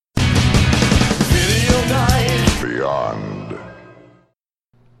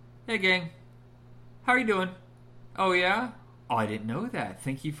Hey, gang. How are you doing? Oh, yeah? Oh, I didn't know that.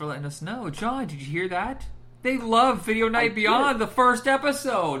 Thank you for letting us know. John, did you hear that? They love Video I Night did. Beyond, the first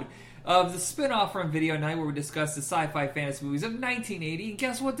episode of the spin-off from Video Night where we discuss the sci-fi fantasy movies of 1980. And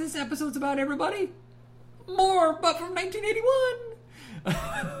guess what this episode's about, everybody? More, but from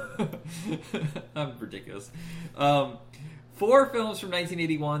 1981. I'm ridiculous. Four films from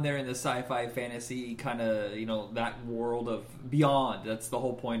 1981. They're in the sci-fi fantasy kind of, that world of beyond. That's the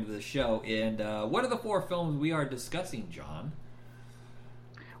whole point of the show. And what are the four films we are discussing, John?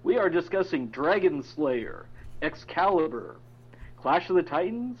 We are discussing Dragon Slayer, Excalibur, Clash of the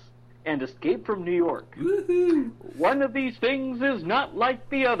Titans, and Escape from New York. Woohoo! One of these things is not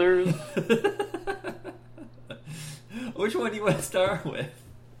like the others. Which one do you want to start with?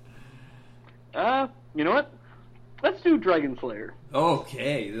 You know what? Let's do Dragon Slayer.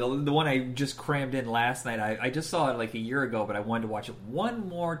 Okay, the one I just crammed in last night. I just saw it like a year ago, but I wanted to watch it one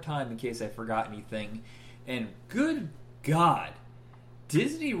more time in case I forgot anything. And good God,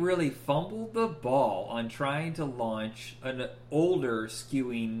 Disney really fumbled the ball on trying to launch an older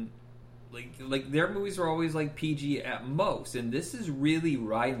skewing. Like their movies are always like PG at most, and this is really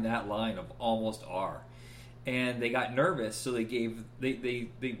riding that line of almost R. And they got nervous, so they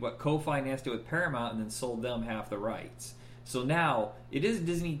co-financed it with Paramount and then sold them half the rights. So now it is a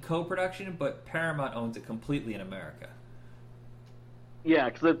Disney co-production, but Paramount owns it completely in America. Yeah,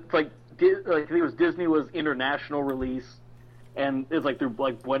 because it's like I think it was Disney was international release, and it's like through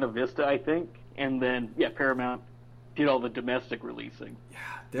like Buena Vista, I think, and then Paramount did all the domestic releasing. Yeah,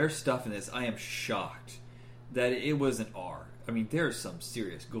 their stuff in this, I am shocked that it wasn't R. I mean, there's some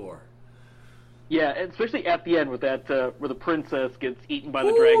serious gore. Yeah, especially at the end with that where the princess gets eaten by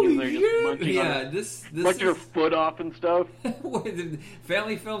the dragons. They're just munching on this munching her foot off and stuff.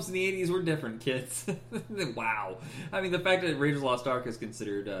 Family films in the 80s were different, kids. Wow. I mean, the fact that Raiders of the Lost Ark is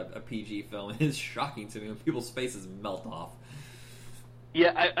considered a PG film is shocking to me when people's faces melt off.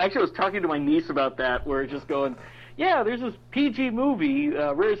 Yeah, I actually was talking to my niece about that, where it's just going, yeah, there's this PG movie,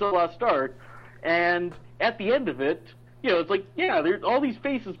 Raiders of the Lost Ark, and at the end of it, it's like, there's all these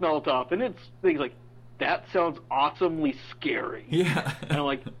faces melt off, and it's things like, that sounds awesomely scary. Yeah. And I'm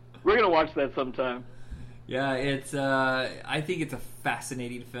like, we're going to watch that sometime. Yeah, it's, I think it's a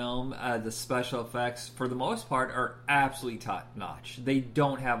fascinating film. The special effects, for the most part, are absolutely top-notch. They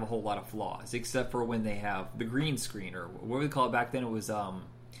don't have a whole lot of flaws, except for when they have the green screen, or what we call it back then, it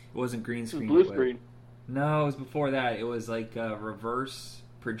wasn't green screen. Blue screen. No, it was before that. It was like reverse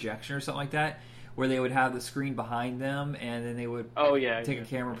projection or something like that, where they would have the screen behind them, and then they would take a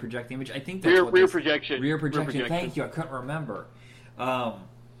camera and project the image. I think that's rear projection. Rear projection. Thank you. I couldn't remember.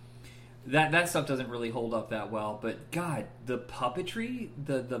 That stuff doesn't really hold up that well. But God, the puppetry,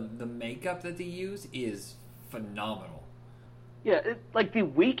 the makeup that they use is phenomenal. Yeah, like the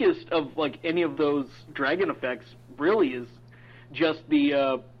weakest of like any of those dragon effects really is just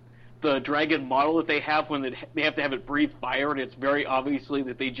the dragon model that they have when they have to have it breathe fire, and it's very obviously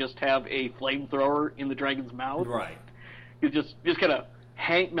that they just have a flamethrower in the dragon's mouth. Right. It just kind of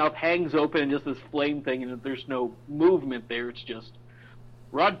mouth hangs open and just this flame thing, and there's no movement there. It's just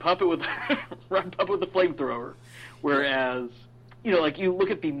Rod Puppet with Rod Puppet with the flamethrower. Whereas, like you look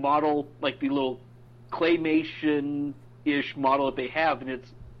at the model, like the little claymation-ish model that they have, and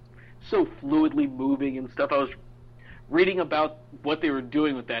it's so fluidly moving and stuff. I was reading about what they were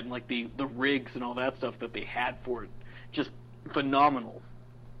doing with that and like the rigs and all that stuff that they had for it. Just phenomenal.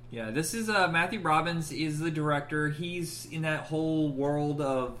 Yeah, this is Matthew Robbins is the director. He's in that whole world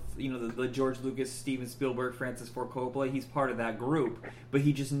of the George Lucas, Steven Spielberg, Francis Ford Coppola. He's part of that group, but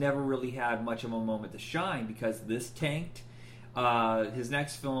he just never really had much of a moment to shine because this tanked. His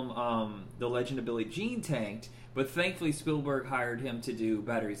next film, The Legend of Billie Jean, tanked, but thankfully Spielberg hired him to do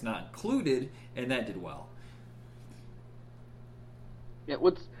Batteries Not Included, and that did well. Yeah,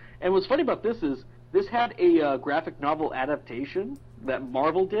 what's funny about this is this had a graphic novel adaptation that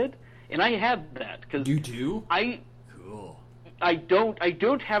Marvel did, and I had that because you do. Cool. I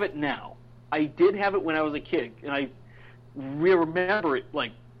don't have it now. I did have it when I was a kid, and I remember it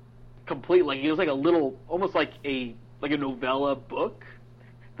like completely. Like, it was like a little, almost like a novella book.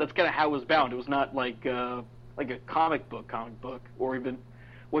 That's kind of how it was bound. It was not like a comic book, or even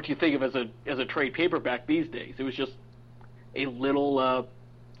what you think of as a trade paperback these days. It was just a little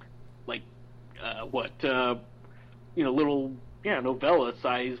little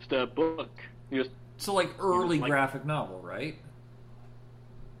novella-sized book. So like early graphic novel, right?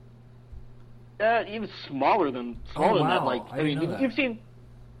 Even smaller than that. Like I mean, you've seen.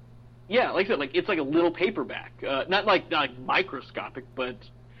 Yeah, like I said, like it's like a little paperback, not microscopic, but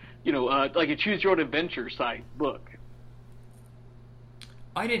like a choose your own adventure size book.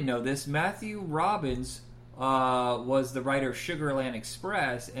 I didn't know this. Matthew Robbins was the writer of Sugarland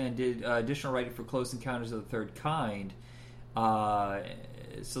Express and did additional writing for Close Encounters of the Third Kind.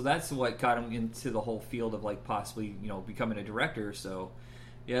 So that's what got him into the whole field of like possibly becoming a director. So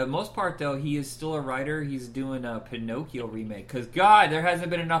yeah, most part though, he is still a writer. He's doing a Pinocchio remake because God, there hasn't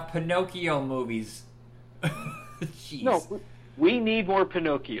been enough Pinocchio movies. Jeez. No, we need more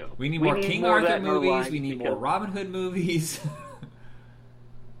Pinocchio. We need more King Arthur movies. We need more Robin Hood movies.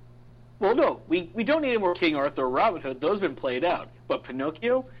 Well, no, we don't need any more King Arthur or Robin Hood. Those have been played out. But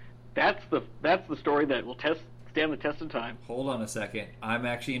Pinocchio, that's the story that will stand the test of time. Hold on a second. I'm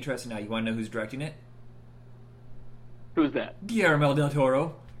actually interested now. You want to know who's directing it? Who's that? Guillermo del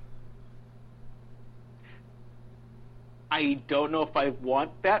Toro. I don't know if I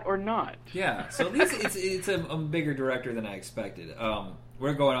want that or not. Yeah, so at least it's a bigger director than I expected.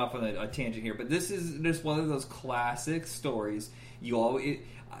 We're going off on a tangent here, but this is just one of those classic stories. You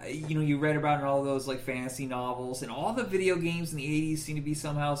read about in all those like fantasy novels, and all the video games in the '80s seem to be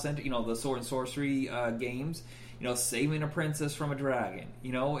somehow centered. The sword and sorcery games. Saving a princess from a dragon.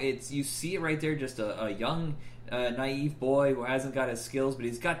 You see it right there. Just a young, naive boy who hasn't got his skills, but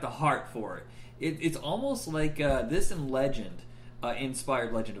he's got the heart for it. It's almost like this and Legend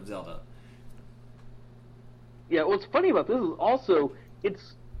inspired Legend of Zelda. Yeah, what's funny about this is also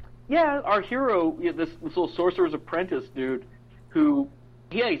our hero, this little sorcerer's apprentice dude, who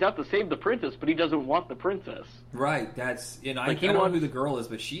he's out to save the princess, but he doesn't want the princess. Right. I don't know who the girl is,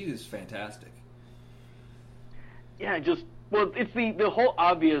 but she is fantastic. Yeah, it's the whole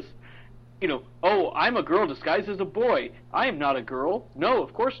obvious. I'm a girl disguised as a boy. I am not a girl. No,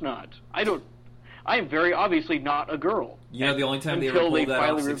 of course not. I am very obviously not a girl. The only time they ever pulled that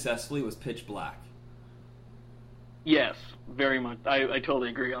off successfully was Pitch Black. Yes, very much. I totally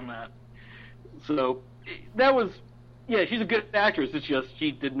agree on that. So, that was... Yeah, she's a good actress. It's just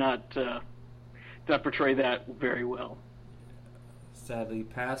she did not portray that very well. Sadly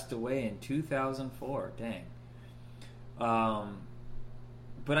passed away in 2004. Dang.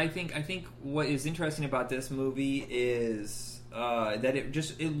 But I think what is interesting about this movie is that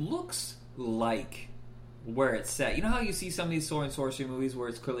it looks like where it's set. You know how you see some of these sword and sorcery movies where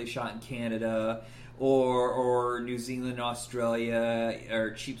it's clearly shot in Canada or New Zealand, Australia,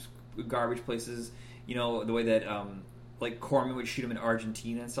 or cheap garbage places. The way that like Corman would shoot them in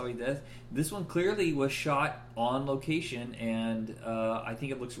Argentina and stuff like that. This one clearly was shot on location, and I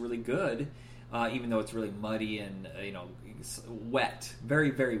think it looks really good. Even though it's really muddy and wet,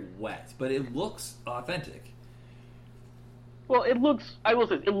 very very wet, but it looks authentic. Well, it looks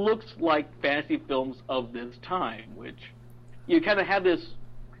like fantasy films of this time, which you kind of have this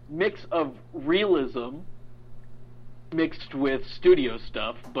mix of realism mixed with studio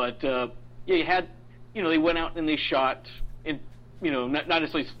stuff. But you had, they went out and they shot in, not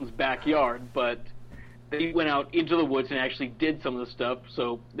necessarily someone's backyard, but they went out into the woods and actually did some of the stuff.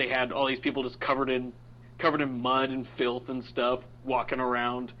 So they had all these people just covered in mud and filth and stuff, walking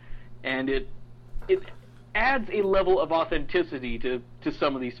around, and it adds a level of authenticity to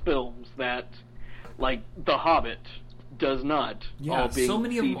some of these films that, like The Hobbit, does not. Yeah, so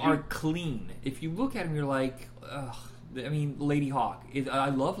many of them are clean. If you look at them, you're like, ugh. I mean, Lady Hawk. I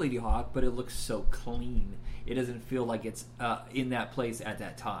love Lady Hawk, but it looks so clean. It doesn't feel like it's in that place at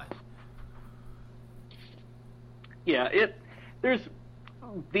that time. Yeah, there's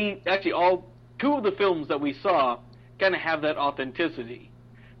all two of the films that we saw kind of have that authenticity.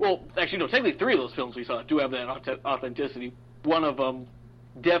 Well, actually, no, technically three of those films we saw do have that authenticity. One of them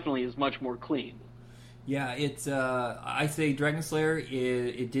definitely is much more clean. Yeah, it's I say Dragon Slayer,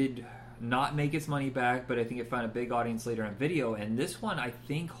 it did not make its money back, but I think it found a big audience later on video, and this one I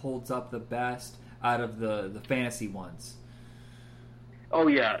think holds up the best out of the fantasy ones. Oh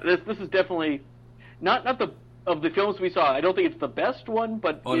yeah, this is definitely not of the films we saw. I don't think it's the best one,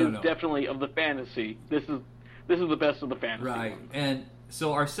 but definitely of the fantasy. This is the best of the fantasy. Right, ones. And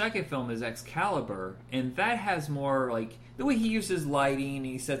so our second film is Excalibur, and that has more like the way he uses lighting and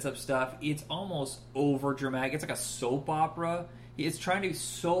he sets up stuff. It's almost over dramatic. It's like a soap opera. It's trying to be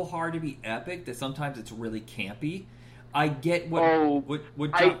so hard to be epic that sometimes it's really campy. I get what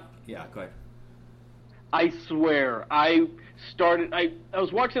yeah, go ahead. I swear, I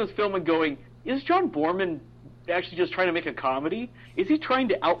was watching this film and going, is John Borman actually just trying to make a comedy? Is he trying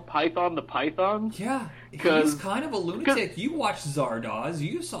to out-Python the Pythons? Yeah, he's kind of a lunatic. You watched Zardoz.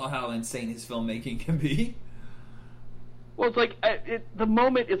 You saw how insane his filmmaking can be. Well, it's like, the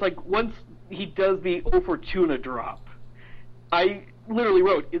moment is like, once he does the O for Tuna drop, I literally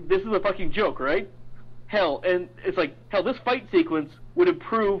wrote, this is a fucking joke, right? Hell, and it's like, this fight sequence would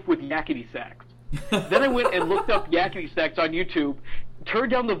improve with yakety sax. Then I went and looked up yakety sax on YouTube, turn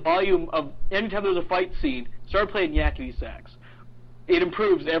down the volume of anytime there's a fight scene. Start playing yakety sax. It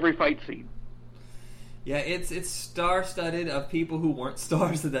improves every fight scene. Yeah, it's star-studded of people who weren't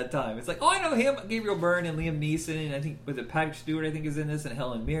stars at that time. It's like, oh, I know him, Gabriel Byrne and Liam Neeson, and I think, was it Patrick Stewart, I think, is in this, and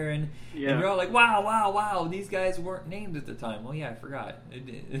Helen Mirren. Yeah. And you're all like, wow, these guys weren't named at the time. Well, yeah, I forgot.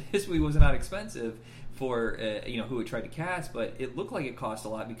 This movie was not expensive for, who it tried to cast, but it looked like it cost a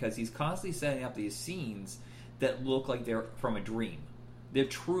lot because he's constantly setting up these scenes that look like they're from a dream. They're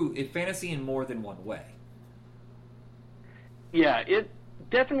true, fantasy in more than one way. Yeah, it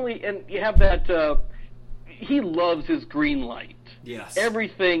definitely, and you have that, he loves his green light. Yes.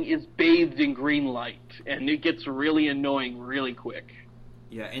 Everything is bathed in green light, and it gets really annoying really quick.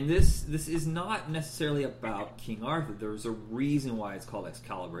 Yeah, and this is not necessarily about King Arthur. There's a reason why it's called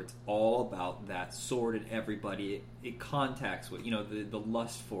Excalibur. It's all about that sword and everybody. It contacts with, the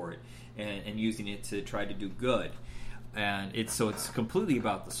lust for it and using it to try to do good. And it's completely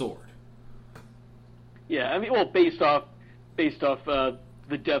about the sword. Yeah, I mean, well, based off the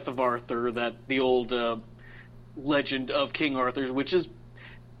death of Arthur, the old legend of King Arthur, which is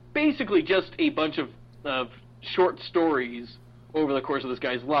basically just a bunch of short stories over the course of this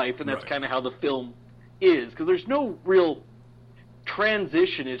guy's life, and that's kind of how the film is, because there's no real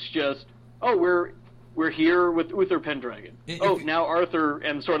transition. It's just, oh, we're here with Uther Pendragon. Now Arthur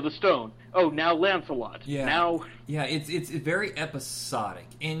and the Sword of the Stone. Oh, now Lancelot. Yeah. Now... Yeah, it's very episodic.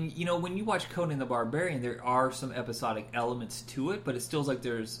 And, when you watch Conan the Barbarian, there are some episodic elements to it, but it still feels like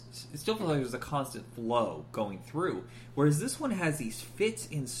there's a constant flow going through. Whereas this one has these fits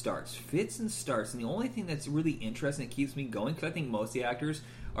and starts. And the only thing that's really interesting that keeps me going, because I think most of the actors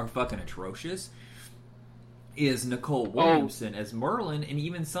are fucking atrocious, is Nicole Williamson as Merlin, and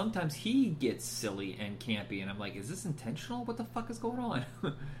even sometimes he gets silly and campy, and I'm like, is this intentional? What the fuck is going on?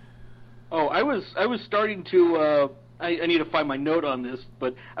 Oh, I was starting to, I need to find my note on this,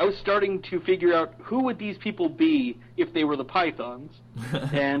 but I was starting to figure out who would these people be if they were the Pythons.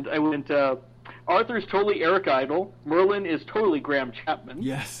 And I went, Arthur's totally Eric Idle, Merlin is totally Graham Chapman.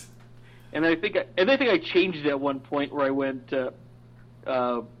 Yes. And I think I changed it at one point where I went,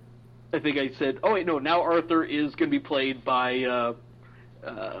 I think I said, oh wait, no, now Arthur is going to be played by, oh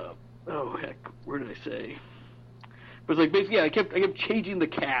heck, where did I say? It was like, basically, I kept changing the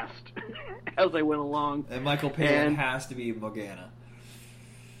cast as I went along. And Michael Palin has to be Morgana.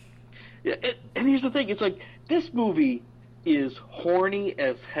 Yeah, and here's the thing: it's like this movie is horny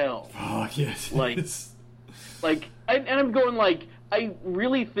as hell. Oh yes, and I'm going like, I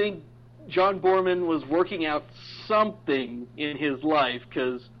really think John Borman was working out something in his life,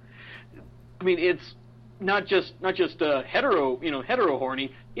 because I mean, it's not just hetero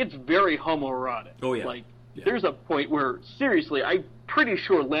horny. It's very homoerotic. Oh yeah. Yeah. There's a point where, seriously, I'm pretty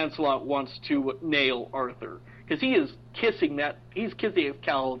sure Lancelot wants to nail Arthur, because he's kissing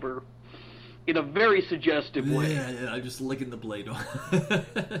Excalibur in a very suggestive way. Yeah, I'm just licking the blade on.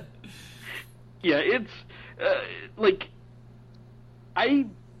 Yeah, it's, I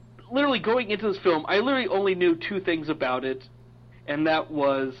literally, going into this film, I literally only knew two things about it, and that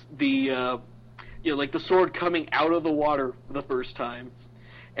was the sword coming out of the water for the first time,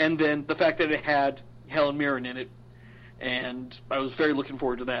 and then the fact that it had Helen Mirren in it, and I was very looking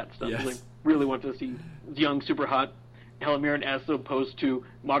forward to that stuff. Yes. I really wanted to see young, super hot Helen Mirren as opposed to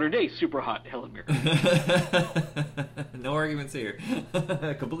modern day super hot Helen Mirren. No arguments here.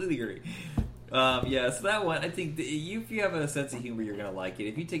 Completely agree. So that one, I think if you have a sense of humor, you're going to like it.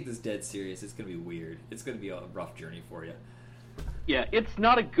 If you take this dead serious, it's going to be weird. It's going to be a rough journey for you. Yeah, it's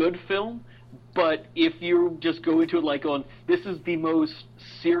not a good film, but if you just go into it like this is the most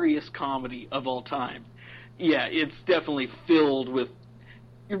serious comedy of all time, yeah, it's definitely filled with,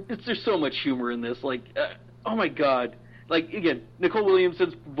 there's so much humor in this, oh my god, again, Nicole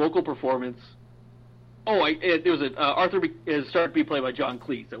Williamson's vocal performance, Arthur started to be played by John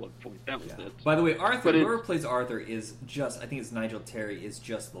Cleese at one point, that was it. By the way, whoever plays Arthur is I think it's Nigel Terry, is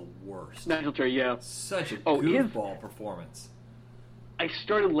just the worst. Nigel Terry, yeah. Such a goofball performance. I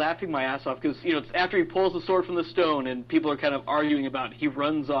started laughing my ass off because, it's after he pulls the sword from the stone and people are kind of arguing about it. He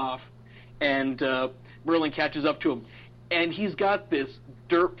runs off and Merlin catches up to him. And he's got this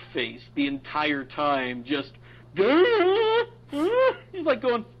derp face the entire time, just... He's like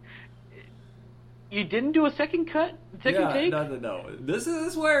going... You didn't do a second cut? Second take? No.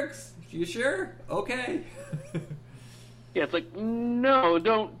 This works. You sure? Okay. Yeah, it's like, no,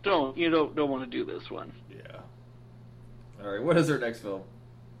 don't. You don't want to do this one. All right, what is our next film?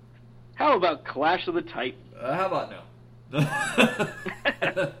 How about Clash of the Titans? How about no?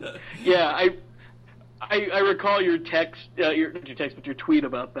 Yeah, I recall your text, not your text, but your tweet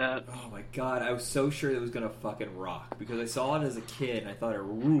about that. Oh my god, I was so sure it was gonna fucking rock because I saw it as a kid and I thought it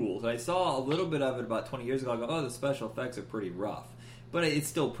ruled. I saw a little bit of it about 20 years ago. I go, oh, the special effects are pretty rough, but it's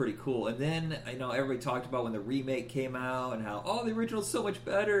still pretty cool. And then I know everybody talked about when the remake came out and how the original's so much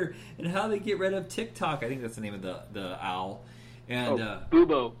better and how they get rid of TikTok. I think that's the name of the owl. And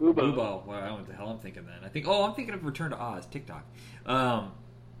Bubo. Well, I don't know what the hell I'm thinking then. I'm thinking of Return to Oz, TikTok.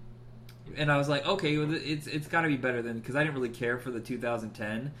 And I was like, okay, well, it's got to be better than, because I didn't really care for the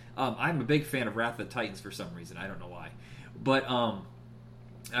 2010. I'm a big fan of Wrath of the Titans for some reason. I don't know why. But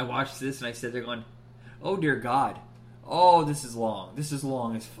I watched this and I sat there going, oh dear God. Oh, this is long. This is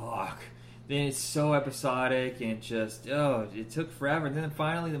long as fuck. Then it's so episodic and just, it took forever. And then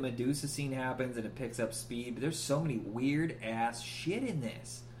finally the Medusa scene happens and it picks up speed. But there's so many weird ass shit in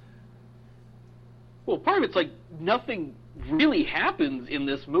this. Well, part of it's like nothing really happens in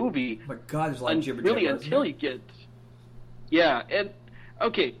this movie. Oh my God, there's a lot of jibber really until you get. Yeah, and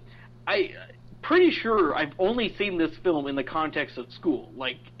okay, I pretty sure I've only seen this film in the context of school,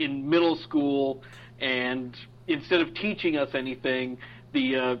 like in middle school, and instead of teaching us anything,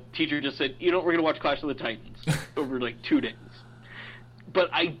 the teacher just said, we're going to watch Clash of the Titans over like 2 days. But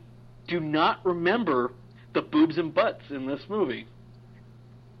I do not remember the boobs and butts in this movie.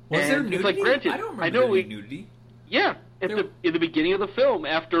 Was there nudity? Like, granted, I don't remember nudity. Yeah, in the beginning of the film,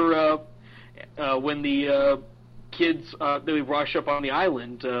 after when the kids they wash up on the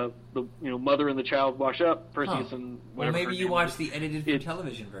island, the mother and the child wash up, Perseus and whatever. Well, maybe you watched the edited for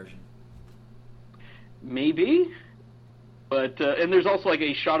television version. Maybe, but and there's also like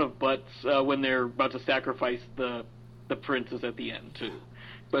a shot of butts when they're about to sacrifice the princess at the end too.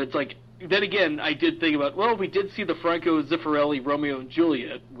 But it's like, then again, I did think about, well, we did see the Franco Zeffirelli Romeo and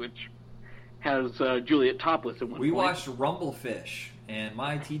Juliet, which has Juliet topless at one point. We watched Rumblefish, and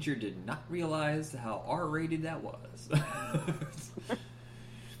my teacher did not realize how R-rated that was.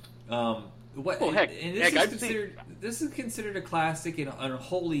 This is considered a classic and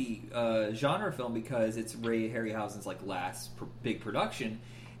unholy genre film because it's Ray Harryhausen's last big production.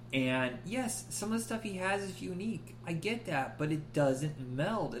 And yes, some of the stuff he has is unique. I get that, but it doesn't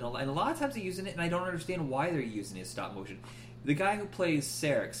meld. And a lot of times they're using it, and I don't understand why they're using it as stop motion. The guy who plays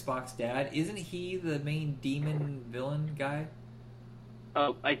Sarek, Spock's dad, isn't he the main demon villain guy?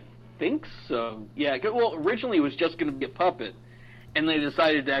 I think so. Yeah. Well, originally it was just going to be a puppet, and they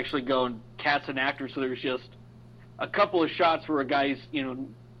decided to actually go and cast an actor. So there's just a couple of shots where a guy's,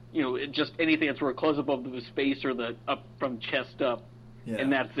 just anything that's where a close up of his face or the up from chest up. Yeah.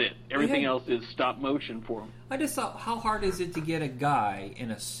 And that's it. Everything else is stop motion for him. I just thought, how hard is it to get a guy in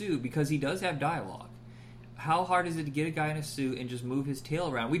a suit, because he does have dialogue? How hard is it to get a guy in a suit and just move his tail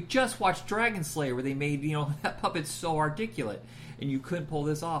around? We just watched Dragon Slayer where they made, that puppet so articulate, and you couldn't pull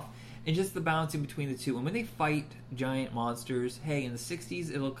this off. And just the balancing between the two. And when they fight giant monsters, hey, in the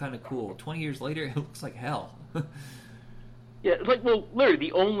 60s it looked kind of cool. 20 years later, it looks like hell. Yeah, literally,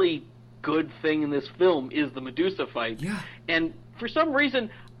 the only good thing in this film is the Medusa fight. Yeah. And for some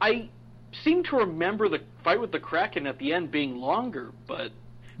reason, I seem to remember the fight with the Kraken at the end being longer, but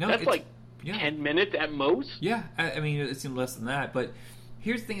that's 10 minutes at most. Yeah, I mean, it seemed less than that. But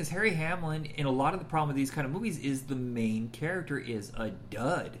here's the thing, is Harry Hamlin, and a lot of the problem with these kind of movies is the main character is a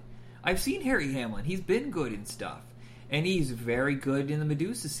dud. I've seen Harry Hamlin. He's been good in stuff. And he's very good in the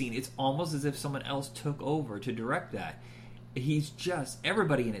Medusa scene. It's almost as if someone else took over to direct that. He's just,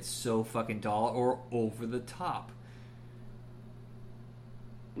 everybody in it's so fucking dull or over the top.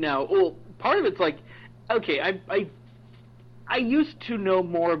 Now, well, part of it's okay, I used to know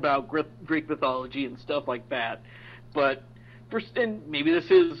more about Greek mythology and stuff like that, but and maybe this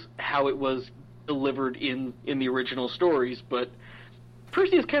is how it was delivered in the original stories, but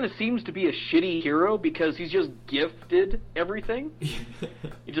Perseus kind of seems to be a shitty hero because he's just gifted everything.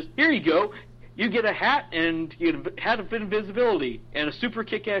 Here you go. You get a hat, and you get a hat of invisibility, and a super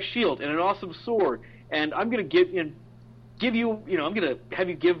kick-ass shield, and an awesome sword, and I'm going to give you, I'm going to have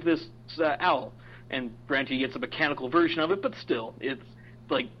you give this owl. And granted, he gets a mechanical version of it, but still, it's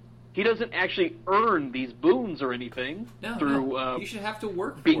like, he doesn't actually earn these boons or anything through you should have to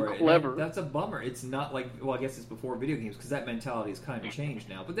work being for it. Clever. That's a bummer. It's not like, well, I guess it's before video games, because that mentality has kind of changed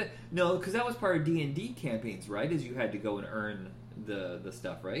now. But because that was part of D&D campaigns, right? Is you had to go and earn the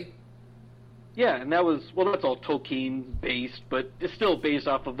stuff, right? Yeah, and that's all Tolkien-based, but it's still based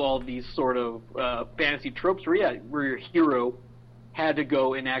off of all these sort of fantasy tropes where your hero had to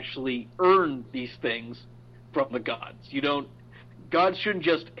go and actually earn these things from the gods. Gods shouldn't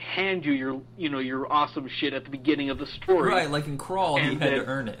just hand you your awesome shit at the beginning of the story. Right, like in Crawl, he had to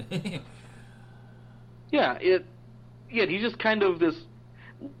earn it. he's just kind of this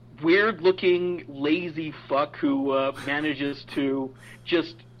weird-looking, lazy fuck who manages to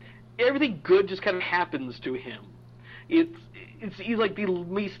just everything good just kind of happens to him. He's like the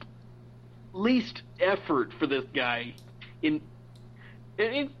least effort for this guy.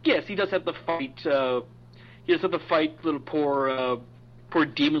 Yes, he does have to fight. He does have to fight little poor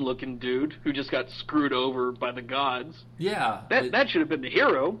demon-looking dude who just got screwed over by the gods. Yeah, that should have been the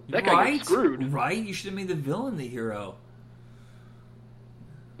hero. That guy got screwed. Right, you should have made the villain the hero.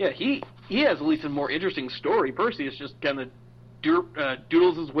 Yeah, he has at least a more interesting story. Percy is just kind of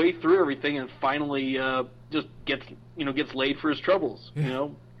doodles his way through everything and finally just gets laid for his troubles.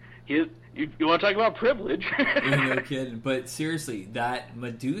 You want to talk about privilege? No kidding. But seriously, that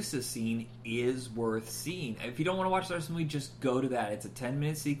Medusa scene is worth seeing. If you don't want to watch the rest of the movie, just go to that. It's a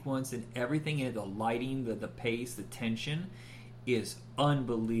 10-minute sequence, and everything in it, the lighting, the pace, the tension, is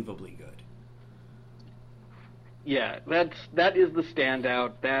unbelievably good. Yeah, that is the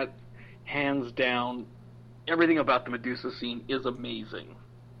standout. That, hands down, everything about the Medusa scene is amazing.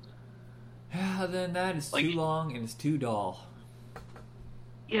 Yeah, then that is too long and it's too dull.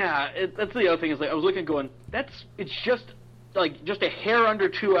 Yeah, that's the other thing. Is like I was looking, going, it's just a hair under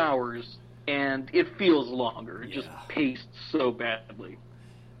 2 hours, and it feels longer. It just paced so badly.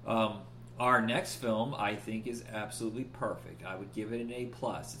 Our next film, I think, is absolutely perfect. I would give it an A+.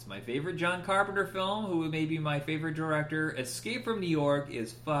 It's my favorite John Carpenter film, who may be my favorite director. Escape from New York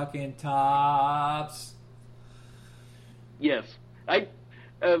is fucking tops. Yes, what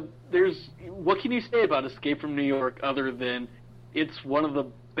can you say about Escape from New York other than it's one of the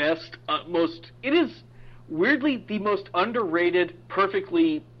best, it is weirdly the most underrated,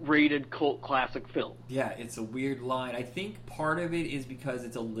 perfectly rated cult classic film. Yeah, it's a weird line. I think part of it is because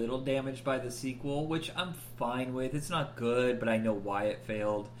it's a little damaged by the sequel, which I'm fine with. It's not good, but I know why it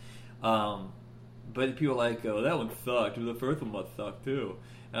failed. But people are like, oh, that one sucked. The first one must suck, too.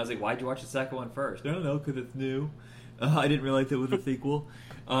 And I was like, why'd you watch the second one first? I don't know, because it's new. I didn't realize it was a sequel.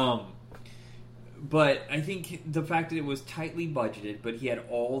 But I think the fact that it was tightly budgeted, but he had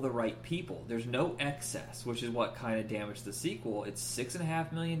all the right people. There's no excess, which is what kind of damaged the sequel. It's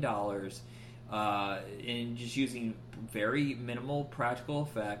 $6.5 million, and just using very minimal practical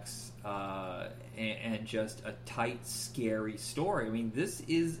effects and just a tight, scary story. I mean, this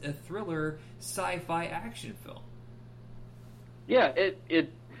is a thriller, sci-fi action film. Yeah,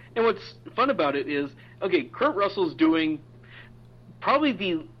 and what's fun about it is, okay, Kurt Russell's doing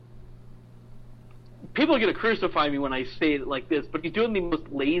probably people are going to crucify me when I say it like this, but he's doing the most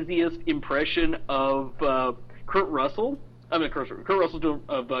laziest impression of Kurt Russell. I mean, Kurt Russell's doing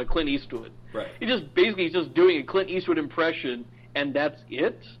of Clint Eastwood. Right. He's just doing a Clint Eastwood impression, and that's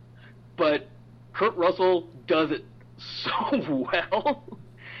it. But Kurt Russell does it so well,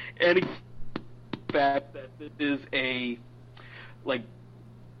 and the fact that this is a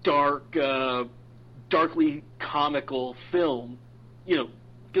darkly comical film,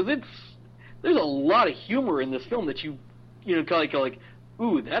 because there's a lot of humor in this film that you kind of like,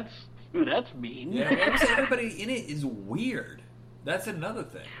 ooh, that's mean. Yeah, everybody in it is weird. That's another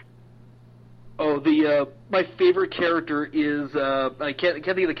thing. Oh, my favorite character is I can't think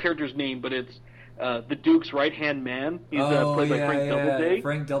of the character's name, but it's the Duke's right hand man. He's played by Frank Doubleday.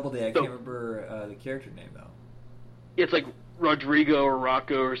 Frank Doubleday. I can't remember the character name though. It's like Rodrigo or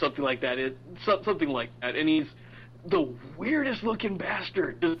Rocco or something like that. It's something like that, and he's the weirdest looking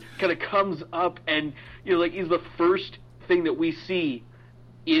bastard. Just kind of comes up, and he's the first thing that we see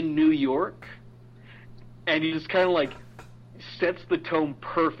in New York, and he just kind of sets the tone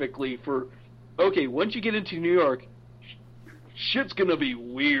perfectly for, okay, once you get into New York, shit's gonna be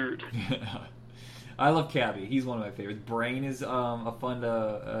weird. I love Cabby. He's one of my favorites. Brain is a fun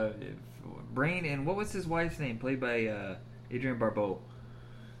Brain, and what was his wife's name? Played by Adrienne Barbeau.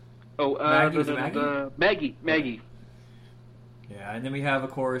 Oh, Maggie. Maggie. Yeah, and then we have,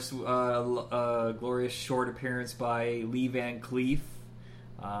 of course, a glorious short appearance by Lee Van Cleef.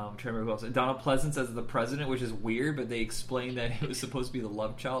 I'm trying to remember who else. Donald Pleasance as the president, which is weird, but they explained that it was supposed to be the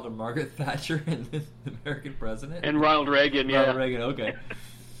love child of Margaret Thatcher and the American president. And Ronald Reagan, yeah. Ronald Reagan, okay.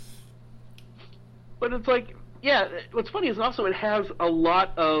 But it's what's funny is also it has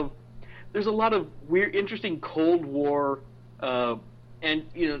there's a lot of weird, interesting Cold War,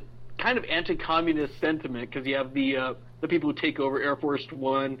 and, kind of anti-communist sentiment, because you have the people who take over Air Force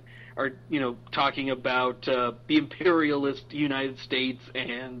One are, talking about the imperialist United States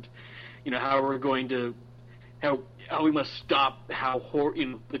and, how we're going to, how we must stop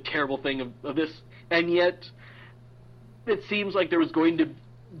the terrible thing of this. And yet, it seems like there was going to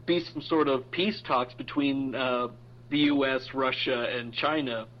be some sort of peace talks between the U.S., Russia, and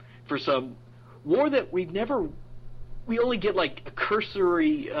China for some war that we never we only get like a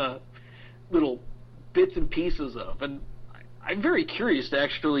cursory little bits and pieces of, and I'm very curious to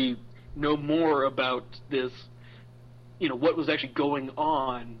actually know more about this. What was actually going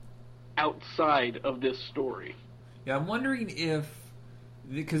on outside of this story. Yeah, I'm wondering if,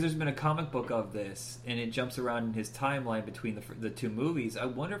 because there's been a comic book of this, and it jumps around in his timeline between the two movies. I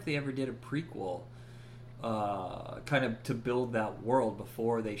wonder if they ever did a prequel, kind of to build that world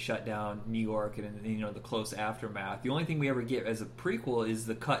before they shut down New York and the close aftermath. The only thing we ever get as a prequel is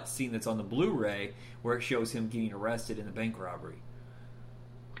the cut scene that's on the Blu-ray where it shows him getting arrested in the bank robbery.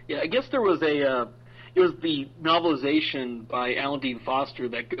 Yeah, I guess there was it was the novelization by Alan Dean Foster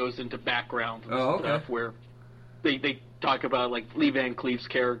that goes into background and stuff where they talk about like Lee Van Cleef's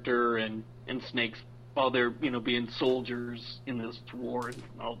character and Snake's while they're being soldiers in this war and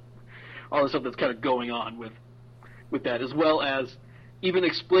all the stuff that's kind of going on with that, as well as even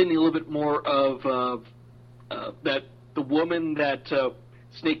explaining a little bit more of that the woman that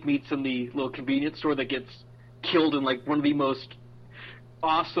Snake meets in the little convenience store that gets killed in like one of the most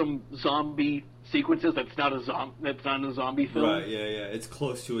awesome zombie sequences. That's not a zombie film. Right? Yeah. It's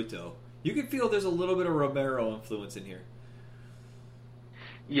close to it though. You can feel there's a little bit of Romero influence in here.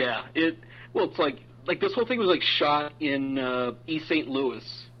 Yeah. It's like this whole thing was like shot in East St. Louis.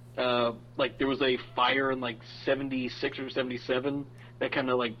 Like there was a fire in like 76 or 77 that kind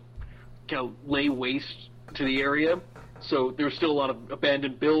of lay waste to the area. So there was still a lot of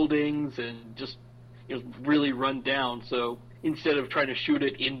abandoned buildings and just really run down. So instead of trying to shoot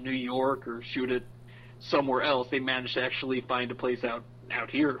it in New York or shoot it somewhere else, they managed to actually find a place out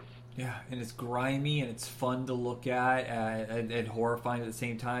here. Yeah, and it's grimy and it's fun to look at and horrifying at the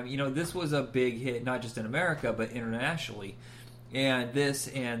same time. This was a big hit, not just in America, but internationally. And this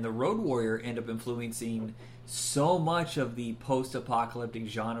and The Road Warrior end up influencing so much of the post-apocalyptic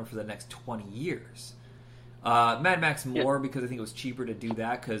genre for the next 20 years. Mad Max more because I think it was cheaper to do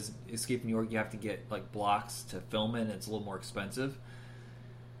that because Escape New York you have to get like blocks to film in and it's a little more expensive.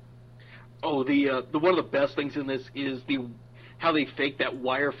 Oh, the one of the best things in this is how they faked that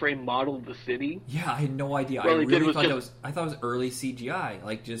wireframe model of the city. Yeah, I had no idea. I really thought I thought it was early CGI,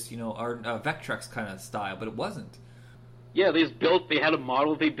 like just our Vectrex kind of style, but it wasn't. Yeah, they had a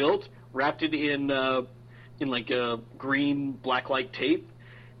model they built, wrapped it in like a green blacklight tape,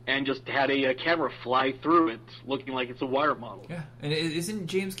 and just had a camera fly through it, looking like it's a wire model. Yeah, and isn't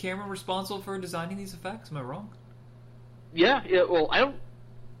James Cameron responsible for designing these effects? Am I wrong? Yeah. Well,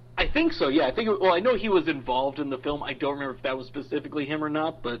 I think so. Yeah, I know he was involved in the film. I don't remember if that was specifically him or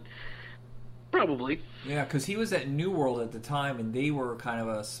not, but probably. Yeah, because he was at New World at the time, and they were kind of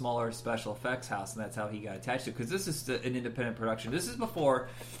a smaller special effects house, and that's how he got attached to it. Because this is an independent production. This is before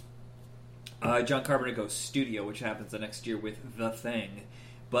John Carpenter goes studio, which happens the next year with The Thing.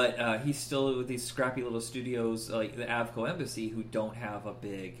 But he's still with these scrappy little studios like the Avco Embassy who don't have a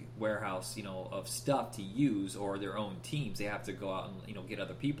big warehouse, of stuff to use or their own teams. They have to go out and, get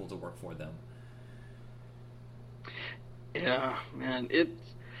other people to work for them. Yeah, man.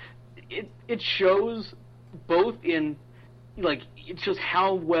 It shows both in, like, it's just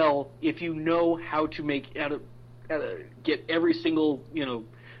how well, if you know how to get every single,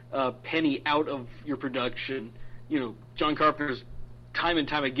 penny out of your production, John Carpenter's time and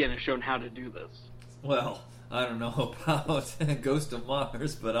time again has shown how to do this. Well, I don't know about Ghost of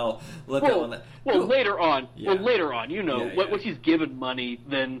Mars, but I'll let that one. Well, later on, once he's given money,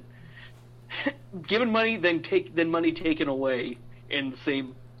 then money taken away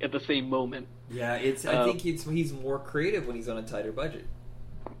at the same moment. Yeah, I think he's more creative when he's on a tighter budget.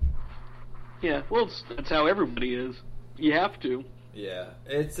 Yeah, well, that's how everybody is. You have to. Yeah,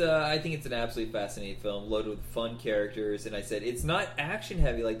 I think it's an absolutely fascinating film, loaded with fun characters, and I said it's not action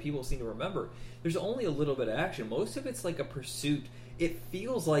heavy like people seem to remember. There's only a little bit of action. Most of it's like a pursuit. It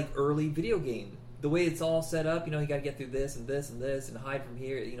feels like early video game. The way it's all set up, you got to get through this and this and this and hide from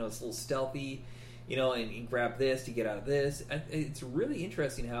here. It's a little stealthy, and grab this to get out of this. It's really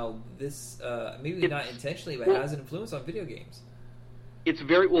interesting how this, maybe not intentionally, but has an influence on video games. It's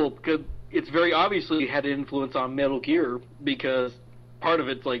very it's very obviously had an influence on Metal Gear because part of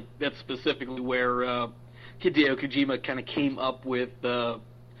it's like that's specifically where Hideo Kojima kind of came up with the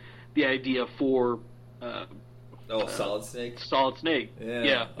idea for Solid Snake. Solid Snake,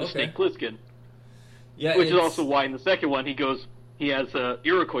 the Snake Plissken. Yeah, which is also why in the second one he has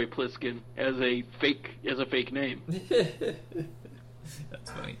Iroquois Plissken as a fake name.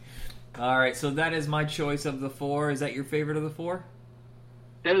 That's funny. All right, so that is my choice of the four. Is that your favorite of the four?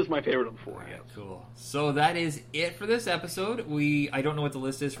 That is my favorite of the four, yes. Cool. So that is it for this episode. I don't know what the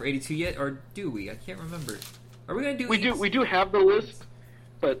list is for 82 yet, or do we? I can't remember. Are we going to do We do have the list,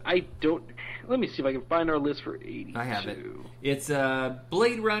 but I don't let me see if I can find our list for 82. I have it. It's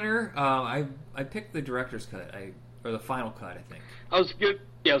Blade Runner. I picked the director's cut, or the final cut, I think. I was gonna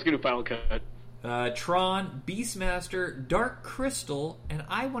do final cut. Tron, Beastmaster, Dark Crystal, and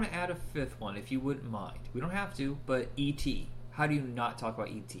I want to add a fifth one, if you wouldn't mind. We don't have to, but E.T. How do you not talk about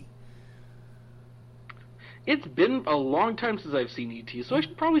E.T.? It's been a long time since I've seen E.T., so I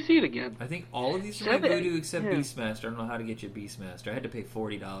should probably see it again. I think all of these are my Voodoo except Beastmaster. I don't know how to get you Beastmaster. I had to pay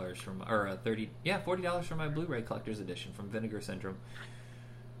 $40 $40 for my Blu-ray collector's edition from Vinegar Syndrome.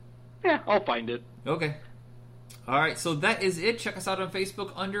 Yeah, I'll find it. Okay. All right, so that is it. Check us out on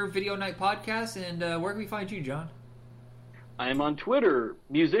Facebook under Video Night Podcast, and where can we find you, John? I'm on Twitter,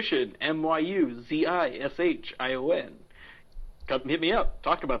 musician, MYUZISHION. Come hit me up,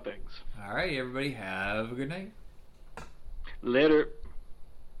 talk about things. All right, everybody, have a good night. Later.